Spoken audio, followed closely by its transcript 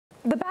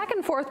The back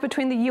and forth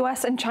between the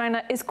US and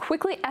China is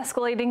quickly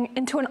escalating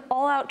into an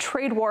all-out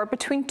trade war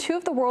between two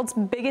of the world's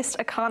biggest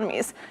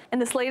economies. In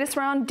this latest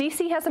round,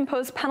 DC has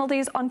imposed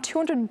penalties on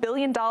 $200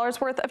 billion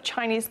worth of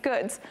Chinese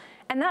goods,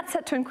 and that's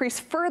set to increase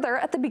further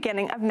at the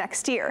beginning of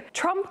next year.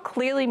 Trump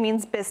clearly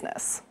means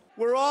business.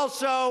 We're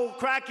also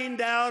cracking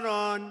down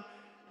on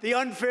the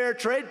unfair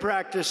trade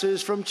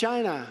practices from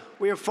China.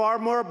 We have far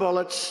more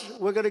bullets.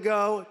 We're going to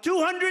go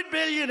 $200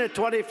 billion at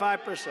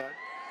 25%.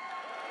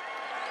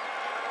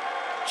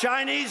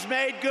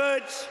 Chinese-made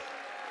goods,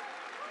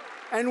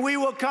 and we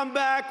will come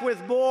back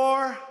with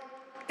more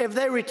if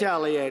they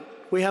retaliate.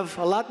 We have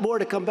a lot more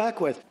to come back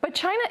with. But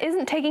China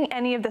isn't taking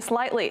any of this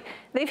lightly.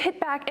 They've hit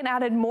back and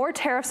added more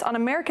tariffs on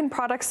American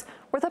products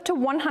worth up to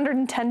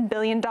 $110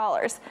 billion.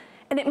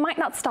 And it might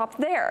not stop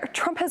there.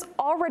 Trump has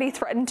already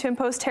threatened to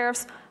impose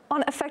tariffs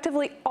on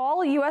effectively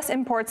all US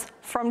imports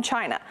from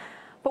China.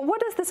 But what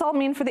does this all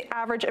mean for the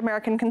average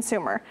American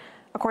consumer?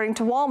 According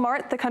to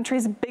Walmart, the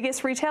country's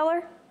biggest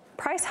retailer,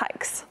 price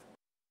hikes.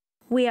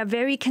 We are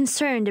very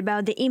concerned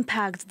about the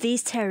impact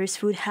these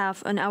tariffs would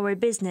have on our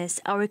business,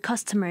 our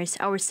customers,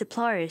 our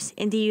suppliers,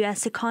 and the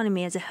US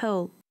economy as a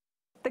whole.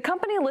 The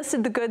company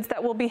listed the goods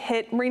that will be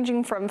hit,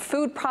 ranging from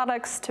food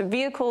products to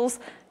vehicles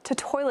to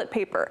toilet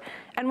paper.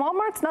 And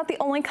Walmart's not the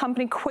only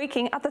company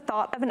quaking at the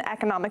thought of an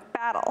economic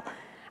battle.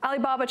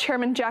 Alibaba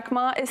chairman Jack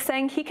Ma is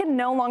saying he can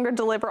no longer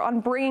deliver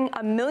on bringing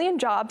 1 million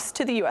jobs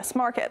to the US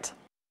market.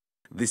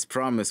 This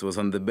promise was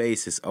on the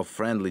basis of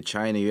friendly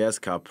China-US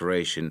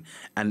cooperation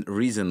and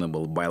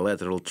reasonable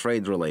bilateral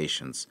trade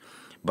relations.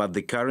 But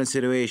the current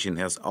situation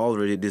has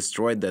already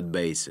destroyed that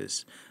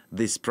basis.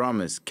 This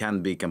promise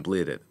can't be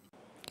completed.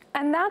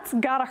 And that's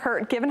gotta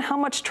hurt, given how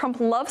much Trump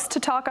loves to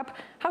talk up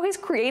how he's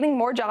creating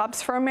more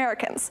jobs for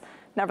Americans.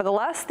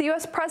 Nevertheless, the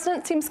US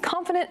president seems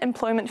confident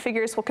employment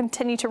figures will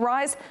continue to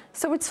rise,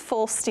 so it's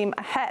full steam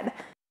ahead.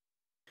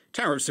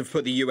 Tariffs have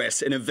put the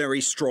US in a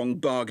very strong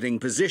bargaining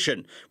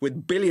position,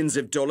 with billions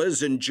of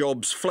dollars and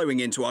jobs flowing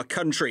into our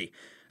country.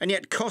 And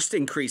yet cost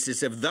increases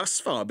have thus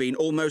far been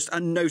almost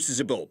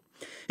unnoticeable.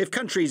 If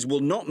countries will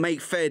not make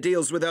fair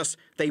deals with us,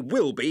 they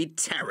will be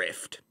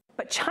tariffed.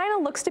 But China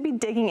looks to be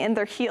digging in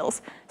their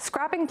heels,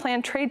 scrapping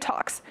planned trade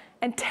talks.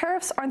 And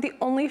tariffs aren't the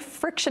only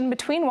friction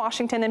between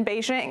Washington and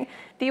Beijing.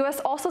 The US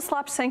also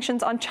slapped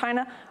sanctions on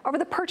China over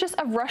the purchase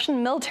of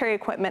Russian military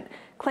equipment,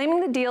 claiming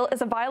the deal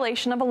is a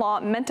violation of a law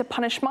meant to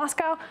punish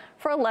Moscow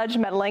for alleged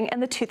meddling in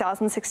the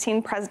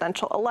 2016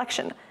 presidential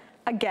election.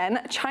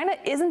 Again, China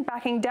isn't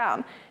backing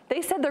down.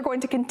 They said they're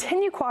going to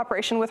continue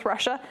cooperation with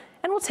Russia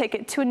and will take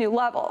it to a new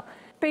level.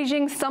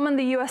 Beijing summoned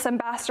the US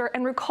ambassador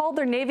and recalled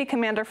their Navy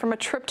commander from a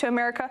trip to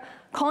America,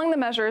 calling the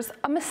measures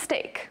a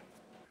mistake.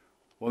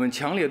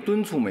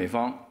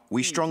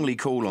 We strongly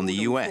call on the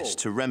US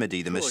to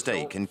remedy the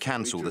mistake and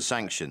cancel the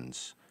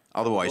sanctions.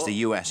 Otherwise, the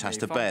US has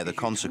to bear the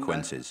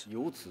consequences.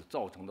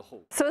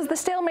 So as the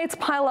stalemates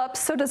pile up,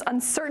 so does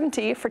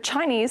uncertainty for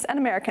Chinese and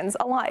Americans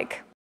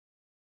alike.